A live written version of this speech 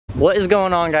What is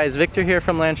going on, guys? Victor here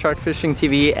from Land Shark Fishing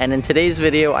TV, and in today's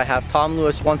video I have Tom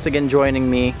Lewis once again joining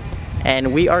me,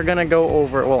 and we are gonna go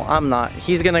over, well, I'm not,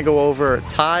 he's gonna go over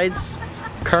tides,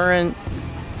 current,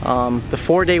 the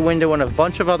 4-day window, and a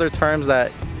bunch of other terms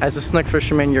that as a snook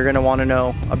fisherman you're gonna want to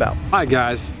know about. Hi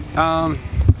guys,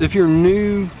 if you're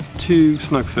new to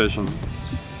snook fishing,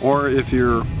 or if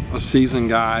you're a seasoned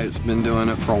guy that's been doing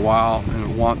it for a while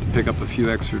and want to pick up a few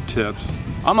extra tips,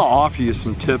 I'm gonna offer you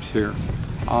some tips here.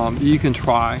 You can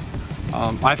try.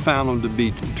 I found them to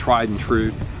be tried and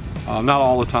true. Not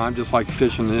all the time, just like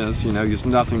fishing is, you know,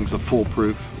 nothing's a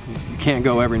foolproof. You can't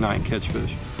go every night and catch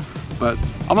fish. But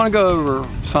I'm gonna go over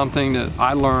something that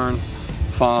I learned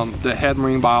from the head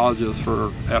marine biologist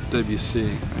for FWC.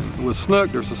 And with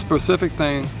snook, there's a specific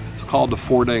thing, it's called the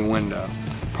 4-day window.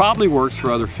 Probably works for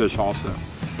other fish also.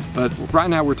 But right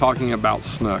now we're talking about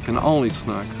snook, and only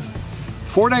snook.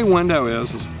 4-day window is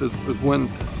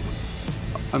when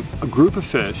a group of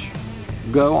fish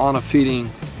go on a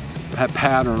feeding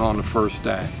pattern on the first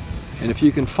day. And if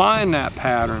you can find that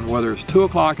pattern, whether it's 2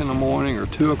 o'clock in the morning or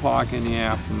 2 o'clock in the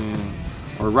afternoon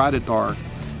or right at dark,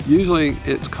 usually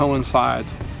it coincides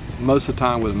most of the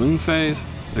time with a moon phase,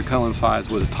 it coincides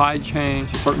with a tide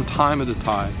change, a certain time of the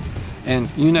tide. And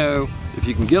you know, if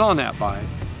you can get on that bite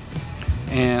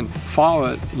and follow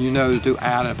it, you know to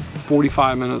add it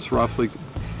 45 minutes roughly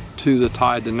to the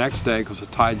tide the next day, because the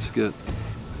tides get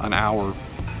an hour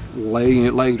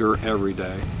later every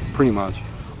day, pretty much.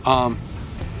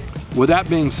 With that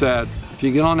being said, if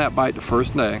you get on that bite the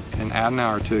first day and add an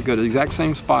hour to it, go to the exact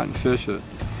same spot and fish it,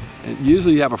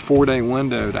 usually you have a 4-day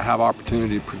window to have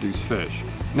opportunity to produce fish.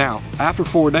 Now, after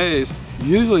 4 days,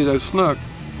 usually those snook,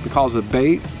 because of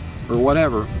bait or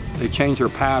whatever, they change their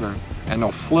pattern and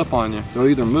they'll flip on you. They'll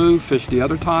either move, fish the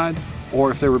other tide, or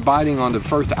if they were biting on the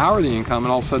first hour of the income,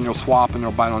 and all of a sudden they'll swap and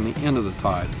they'll bite on the end of the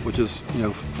tide, which is, you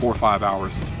know, 4 or 5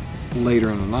 hours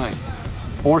later in the night.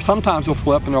 Or sometimes they'll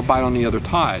flip and they'll bite on the other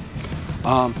tide.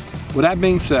 With that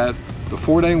being said, the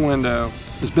 4-day window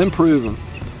has been proven.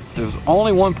 There's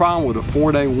only one problem with a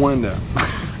 4-day window.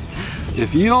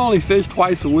 If you only fish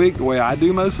twice a week the way I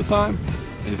do most of the time,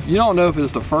 if you don't know if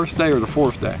it's the first day or the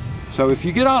 4th day. So if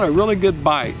you get on a really good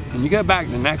bite and you get back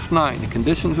the next night and the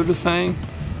conditions are the same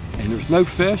and there's no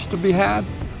fish to be had,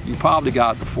 you probably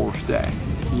got the 4th day.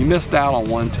 You missed out on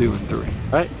 1, 2, and 3.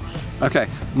 Right? Okay,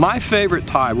 my favorite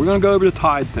tide, we're gonna go over the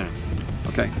tide thing.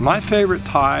 Okay, my favorite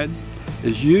tide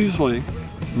is usually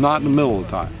not in the middle of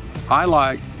the tide. I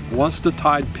like, once the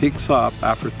tide peaks up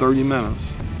after 30 minutes,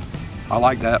 I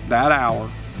like that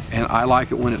hour, and I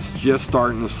like it when it's just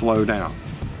starting to slow down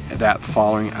at that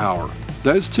following hour.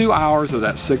 Those 2 hours of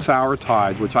that 6-hour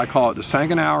tide, which I call it the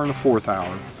 2nd hour and the 4th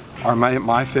hour, are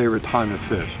my favorite time to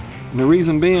fish. And the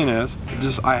reason being is,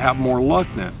 I have more luck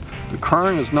then. The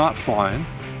current is not flying,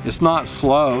 it's not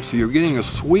slow, so you're getting a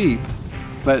sweep,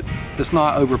 but it's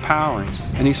not overpowering.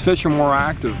 And these fish are more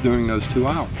active during those 2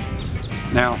 hours.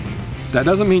 Now, that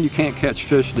doesn't mean you can't catch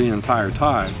fish the entire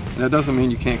tide. That doesn't mean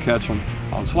you can't catch them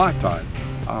on slack tide.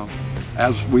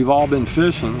 As we've all been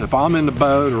fishing, if I'm in the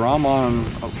boat or I'm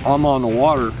on the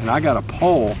water and I got a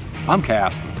pole, I'm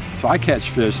casting. So I catch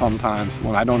fish sometimes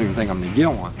when I don't even think I'm gonna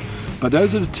get one. But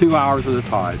those are the 2 hours of the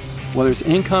tide, whether it's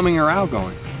incoming or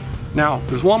outgoing. Now,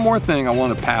 there's one more thing I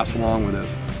want to pass along with this.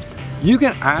 You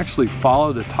can actually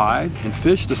follow the tide and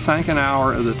fish the 2nd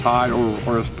hour of the tide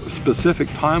or a specific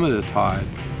time of the tide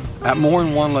at more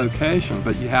than one location,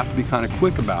 but you have to be kind of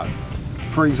quick about it.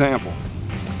 For example,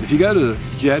 if you go to the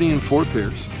jetty in Fort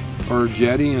Pierce or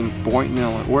jetty in Boynton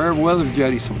Inlet, whether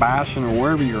jetty Sebastian or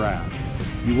wherever you're at,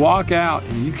 you walk out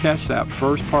and you catch that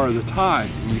first part of the tide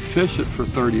and you fish it for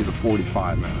 30 to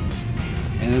 45 minutes.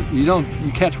 And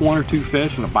you catch 1 or 2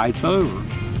 fish and the bite's over.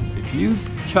 If you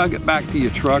chug it back to your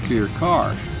truck or your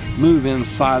car, move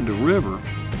inside the river,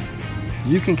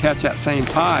 you can catch that same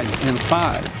tide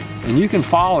inside. And you can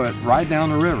follow it right down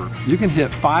the river. You can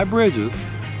hit 5 bridges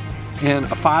in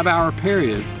a 5-hour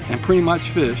period and pretty much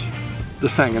fish the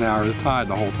 2nd hour of the tide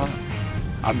the whole time.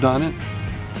 I've done it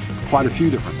quite a few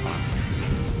different times.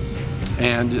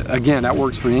 And again, that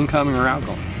works for incoming or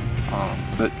outgoing.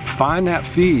 But find that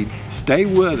feed, stay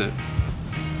with it,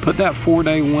 put that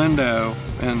 4-day window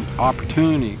and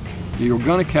opportunity, you're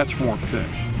gonna catch more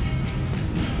fish.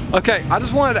 Okay, I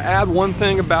just wanted to add one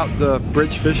thing about the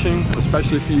bridge fishing,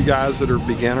 especially for you guys that are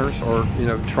beginners or, you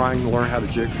know, trying to learn how to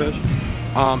jig fish.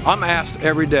 I'm asked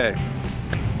every day,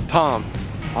 Tom,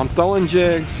 I'm throwing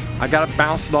jigs, I gotta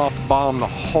bounce it off the bottom the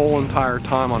whole entire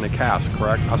time on the cast,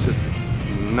 correct? I said,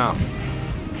 no,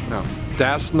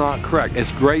 that's not correct.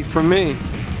 It's great for me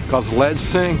because lead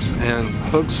sinks and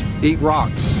hooks eat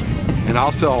rocks, and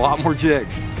I'll sell a lot more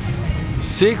jigs.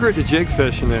 secret to jig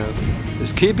fishing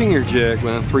is keeping your jig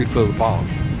within 3 foot of the bottom.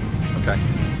 Okay.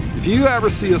 If you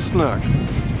ever see a snook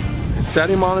and set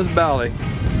him on his belly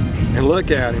and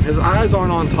look at him, his eyes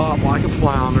aren't on top like a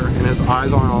flounder and his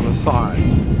eyes aren't on the side.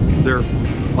 They're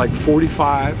like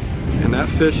 45 and that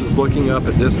fish is looking up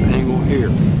at this angle here.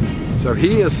 So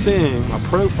he is seeing a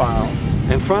profile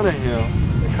in front of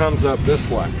him that comes up this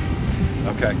way.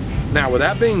 Okay. Now with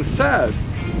that being said,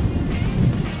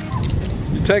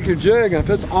 you take your jig and if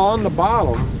it's on the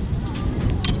bottom,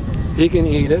 he can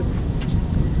eat it.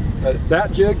 But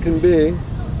that jig can be,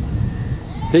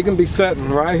 he can be sitting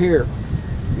right here.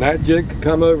 And that jig can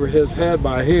come over his head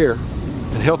by here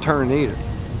and he'll turn and eat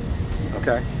it.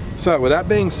 Okay. So with that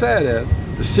being said, Ed,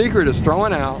 the secret is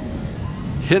throwing out,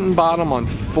 hitting bottom on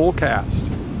full cast.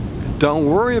 Don't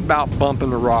worry about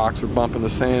bumping the rocks or bumping the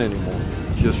sand anymore.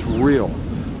 Just reel.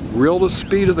 Reel the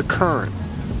speed of the current.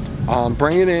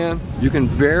 Bring it in. You can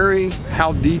vary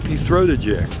how deep you throw the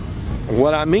jig. And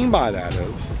what I mean by that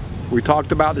is, we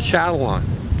talked about the shadow line.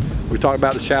 We talked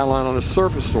about the shadow line on the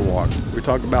surface of the water. We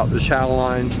talked about the shadow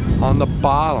line on the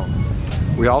bottom.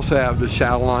 We also have the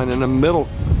shadow line in the middle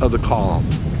of the column.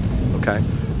 Okay?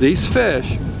 These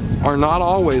fish are not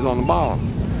always on the bottom.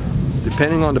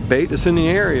 Depending on the bait that's in the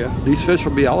area, these fish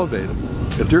will be elevated.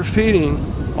 If they're feeding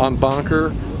on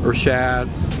bunker or shad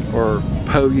or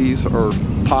pogies or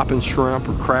popping shrimp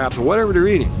or crabs or whatever they're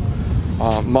eating,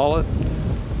 mullet,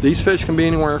 these fish can be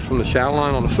anywhere from the shadow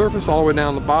line on the surface all the way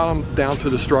down the bottom down to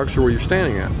the structure where you're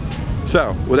standing at.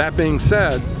 So with that being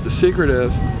said, the secret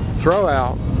is throw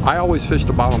out. I always fish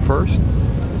the bottom first.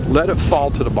 Let it fall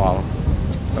to the bottom.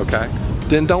 Okay?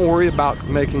 Then don't worry about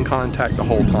making contact the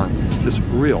whole time. Just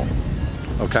reel.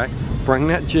 Okay? Bring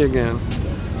that jig in.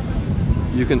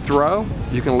 You can throw,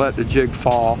 you can let the jig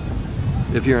fall.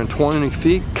 If you're in 20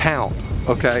 feet, count.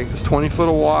 Okay? It's 20 foot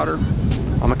of water.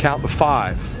 I'm gonna count to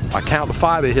 5. I count to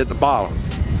 5, it hit the bottom.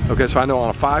 Okay, so I know on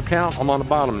a 5 count, I'm on the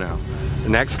bottom now. The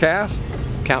next cast,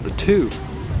 count to 2,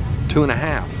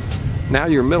 2.5. Now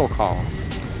you're middle column.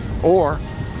 Or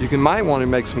you might want to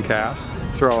make some casts,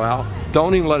 throw out.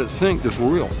 Don't even let it sink, just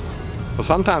reel. So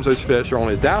sometimes those fish are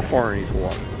only that far underneath the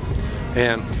water.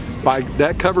 And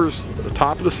that covers the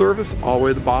top of the surface all the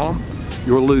way to the bottom.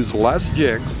 You'll lose less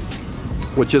jigs,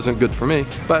 which isn't good for me.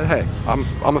 But hey,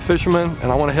 I'm a fisherman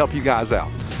and I want to help you guys out.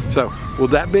 So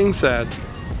with that being said,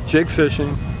 jig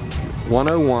fishing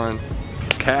 101,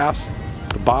 cast,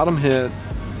 the bottom hit,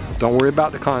 don't worry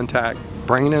about the contact,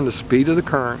 bringing in the speed of the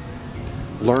current,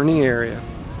 learn the area,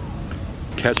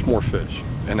 catch more fish.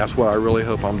 And that's what I really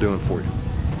hope I'm doing for you.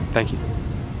 Thank you.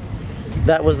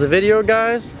 That was the video,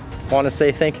 guys. I want to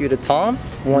say thank you to Tom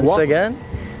once again.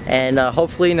 And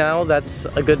hopefully now that's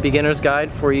a good beginner's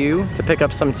guide for you to pick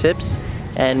up some tips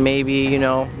and maybe, you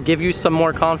know, give you some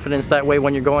more confidence. That way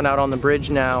when you're going out on the bridge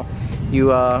now, you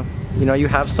know, you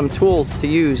have some tools to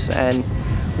use. And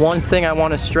one thing I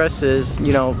want to stress is,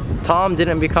 you know, Tom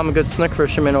didn't become a good snook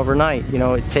fisherman overnight. You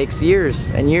know, it takes years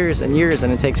and years and years,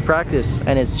 and it takes practice,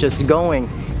 and it's just going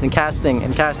and casting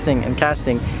and casting and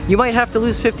casting. You might have to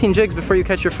lose 15 jigs before you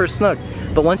catch your first snook,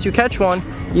 but once you catch one,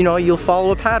 you know, you'll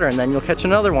follow a pattern, then you'll catch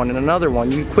another one and another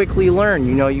one. You quickly learn,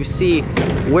 you know, you see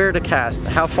where to cast,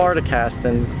 how far to cast,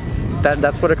 and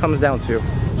that's what it comes down to.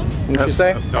 Wouldn't you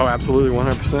say? Oh, absolutely,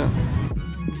 100%.